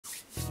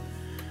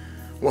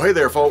Well, hey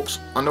there folks,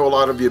 I know a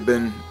lot of you have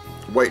been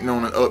waiting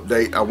on an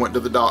update. I went to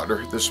the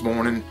doctor this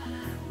morning.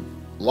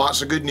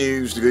 Lots of good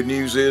news. The good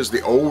news is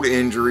the old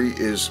injury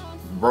is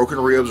broken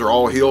ribs are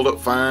all healed up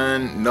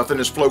fine. Nothing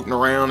is floating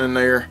around in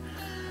there.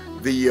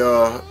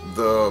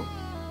 The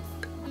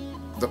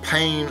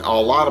pain,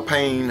 a lot of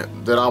pain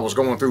that I was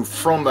going through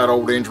from that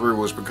old injury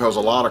was because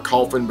a lot of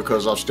coughing,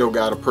 because I've still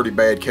got a pretty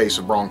bad case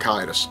of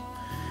bronchitis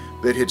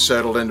that had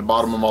settled in the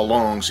bottom of my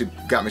lungs. He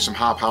got me some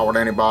high-powered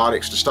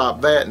antibiotics to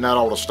stop that, and that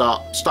ought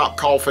to stop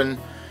coughing,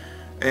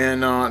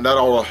 and that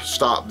ought to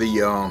stop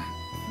the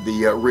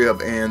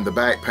rib and the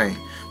back pain.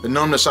 The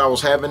numbness I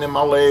was having in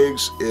my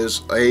legs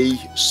is a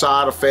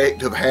side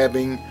effect of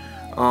having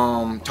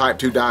type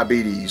 2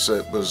 diabetes.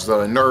 It was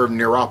nerve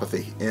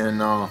neuropathy,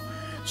 and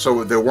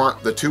so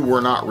the two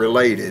were not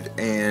related,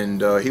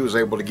 and he was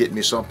able to get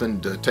me something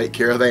to take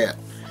care of that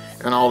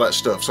and all that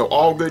stuff. So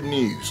all good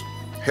news.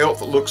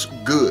 Health looks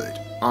good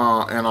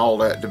and all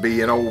that, to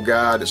be an old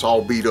guy that's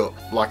all beat up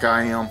like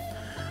I am.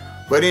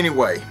 But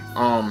anyway,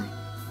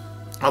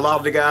 a lot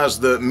of the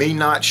guys, me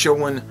not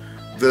showing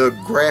the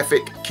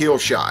graphic kill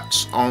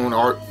shots on,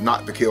 or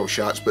not the kill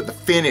shots, but the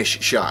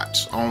finish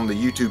shots on the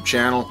YouTube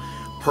channel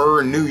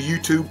per new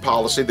YouTube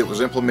policy that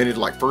was implemented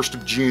like 1st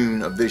of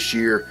June of this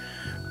year.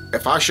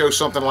 If I show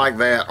something like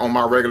that on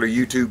my regular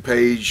YouTube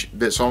page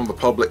that's on the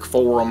public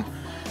forum,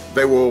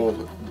 they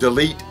will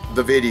delete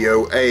the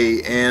video,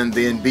 A, and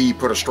then B,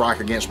 put a strike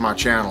against my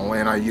channel,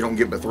 and you don't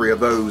get but 3 of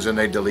those and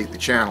they delete the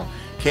channel.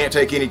 Can't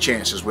take any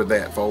chances with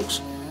that, folks.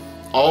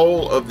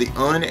 All of the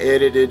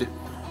unedited,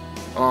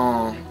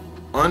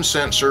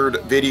 uncensored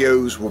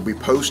videos will be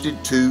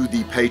posted to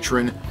the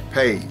Patreon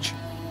page.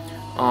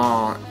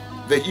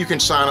 That you can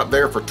sign up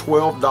there for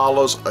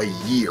 $12 a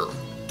year.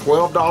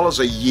 $12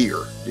 a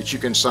year that you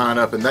can sign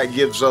up, and that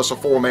gives us a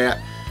format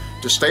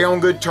to stay on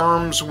good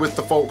terms with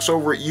the folks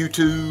over at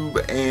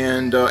YouTube,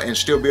 and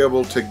still be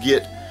able to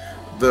get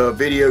the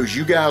videos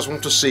you guys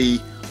want to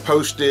see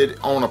posted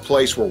on a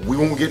place where we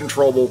won't get in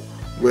trouble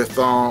with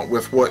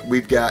what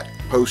we've got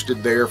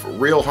posted there. For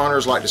real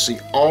hunters like to see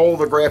all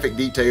the graphic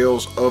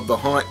details of the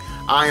hunt.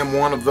 I am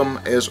one of them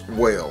as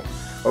well.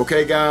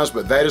 Okay guys,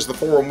 but that is the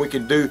forum we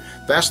can do.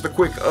 That's the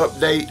quick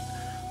update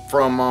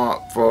from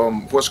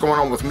what's going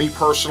on with me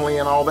personally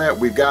and all that.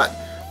 We've got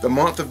the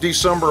month of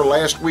December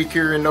last week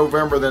here in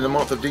November, then the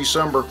month of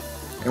December,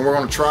 and we're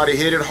going to try to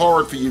hit it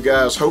hard for you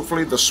guys.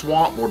 Hopefully the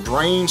swamp will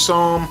drain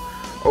some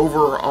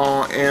over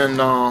up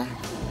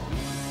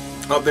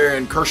there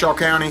in Kershaw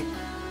County,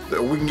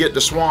 that we can get the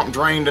swamp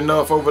drained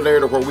enough over there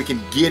to where we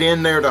can get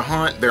in there to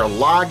hunt. They're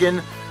logging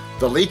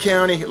the Lee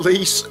County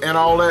lease and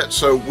all that,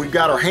 so we've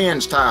got our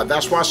hands tied.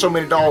 That's why so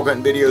many dog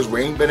hunting videos,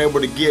 we ain't been able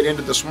to get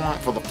into the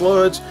swamp for the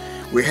floods.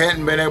 We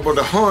hadn't been able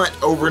to hunt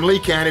over in Lee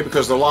County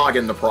because they're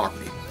logging the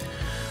property.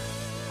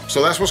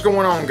 So that's what's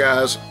going on,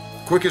 guys.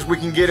 Quick as we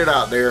can get it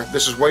out there.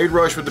 This is Wade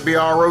Rush with the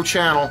B.R.O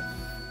channel,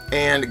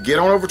 and get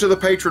on over to the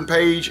Patreon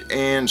page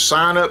and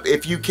sign up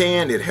if you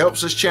can. It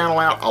helps this channel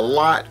out a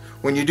lot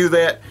when you do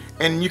that,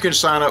 and you can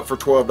sign up for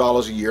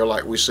 $12 a year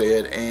like we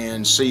said,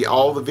 and see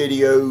all the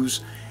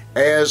videos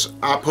as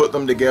I put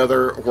them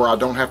together, where I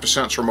don't have to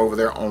censor them over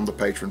there on the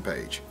Patreon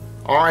page.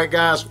 Alright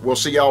guys, we'll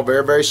see y'all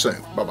very, very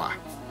soon. Bye-bye.